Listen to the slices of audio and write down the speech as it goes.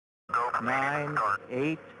9,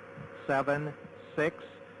 8, 7, 6.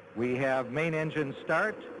 We have main engine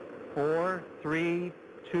start. 4, 3,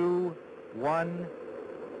 2, 1,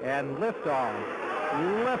 and liftoff.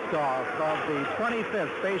 Liftoff of the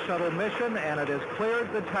 25th Space Shuttle mission, and it has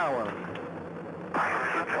cleared the tower.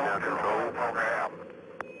 Control program.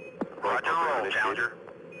 Roger, roll, Challenger.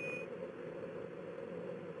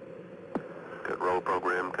 Good roll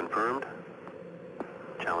program confirmed.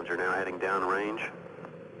 Challenger now heading downrange.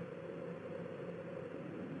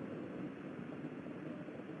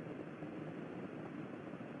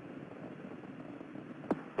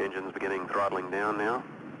 Engines beginning throttling down now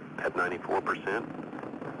at 94%.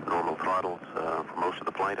 Normal throttles for most of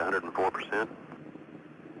the flight, 104%.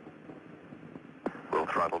 We'll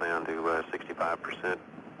throttle down to 65%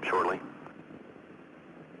 shortly.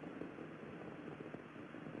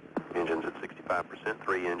 Engines at 65%,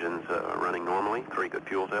 3 engines running normally, 3 good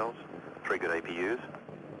fuel cells, 3 good APUs.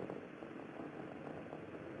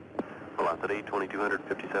 Velocity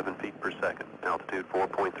 2,257 feet per second. Altitude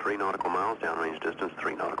 4.3 nautical miles, downrange distance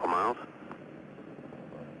 3 nautical miles.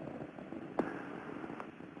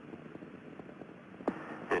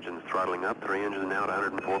 Engines throttling up, 3 engines now at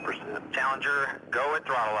 104%. Challenger, go at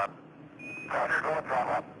throttle up. Challenger, go at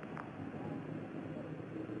throttle up.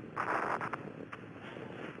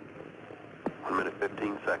 1 minute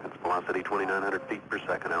 15 seconds. Velocity 2,900 feet per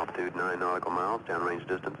second. Altitude 9 nautical miles. Downrange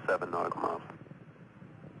distance 7 nautical miles.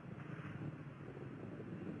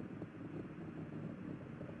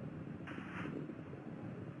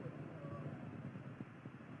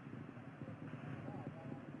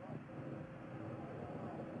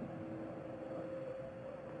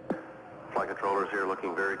 Flight controllers here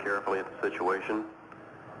looking very carefully at the situation.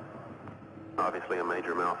 Obviously a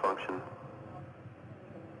major malfunction.